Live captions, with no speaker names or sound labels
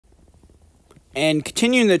And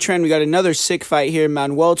continuing the trend, we got another sick fight here.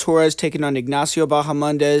 Manuel Torres taking on Ignacio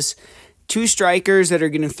Bahamondes. Two strikers that are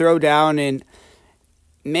going to throw down. And,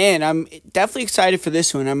 man, I'm definitely excited for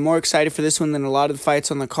this one. I'm more excited for this one than a lot of the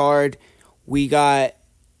fights on the card. We got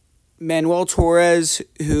Manuel Torres,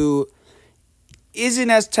 who isn't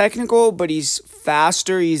as technical, but he's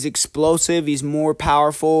faster, he's explosive, he's more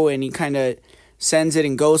powerful, and he kind of sends it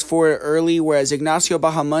and goes for it early, whereas Ignacio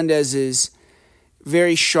Bahamondes is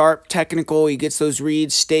very sharp, technical. He gets those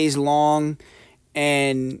reads, stays long,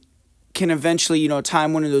 and can eventually,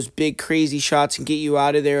 time one of those big crazy shots and get you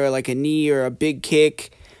out of there, like a knee or a big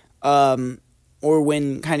kick, or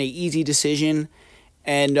win kind of easy decision.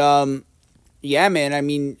 And yeah, man, I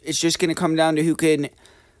mean, it's just going to come down to who can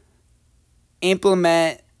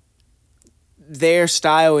implement their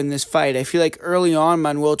style in this fight. I feel like early on,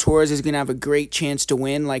 Manuel Torres is going to have a great chance to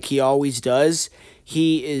win like he always does.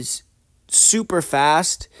 He is super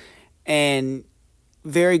fast and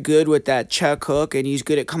very good with that check hook, and he's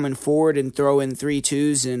good at coming forward and throwing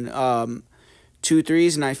 3-2s and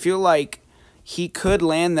 2-3s, and I feel like he could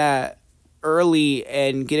land that early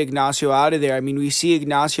and get Ignacio out of there. I mean, we see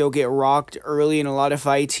Ignacio get rocked early in a lot of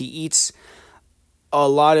fights. He eats a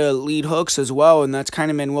lot of lead hooks as well, and that's kind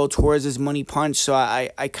of Manuel Torres' money punch. So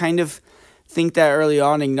I kind of think that early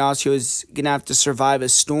on Ignacio is going to have to survive a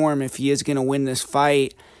storm if he is going to win this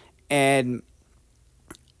fight. And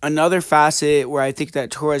another facet where I think that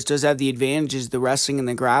Torres does have the advantage is the wrestling and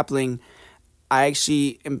the grappling. I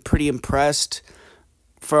actually am pretty impressed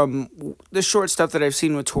from the short stuff that I've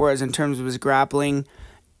seen with Torres in terms of his grappling.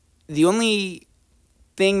 The only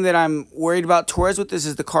thing that I'm worried about Torres with this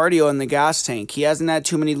is the cardio and the gas tank. He hasn't had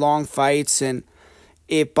too many long fights, and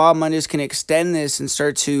if Bahamondes can extend this and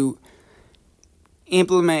start to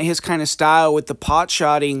implement his kind of style with the pot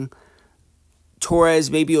shotting,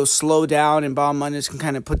 Torres maybe will slow down and Bahamondes can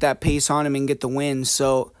kind of put that pace on him and get the win.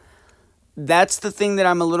 So that's the thing that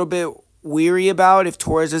I'm a little bit weary about. If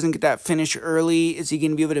Torres doesn't get that finish early, is he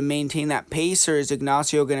going to be able to maintain that pace, or is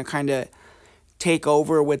Ignacio going to kind of take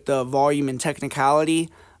over with the volume and technicality?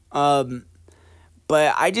 But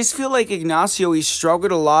I just feel like Ignacio, he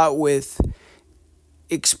struggled a lot with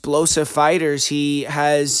explosive fighters. He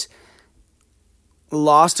has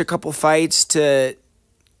lost a couple fights to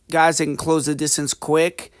guys that can close the distance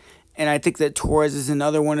quick, and I think that Torres is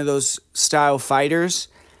another one of those style fighters.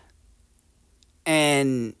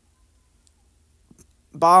 And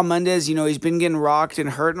Bahamondes, he's been getting rocked and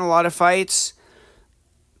hurt in a lot of fights,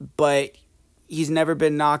 but he's never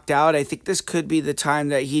been knocked out. I think this could be the time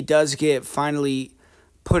that he does get finally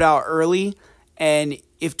put out early, and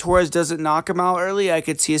if Torres doesn't knock him out early, I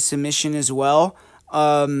could see a submission as well.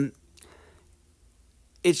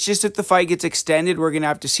 It's just if the fight gets extended, we're going to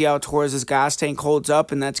have to see how Torres' gas tank holds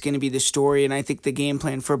up, and that's going to be the story. And I think the game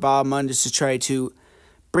plan for Bahamondes is to try to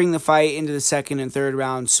bring the fight into the second and third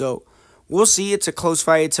round. So we'll see. It's a close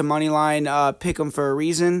fight. It's a money line pick 'em for a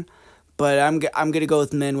reason, but I'm going to go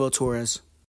with Manuel Torres.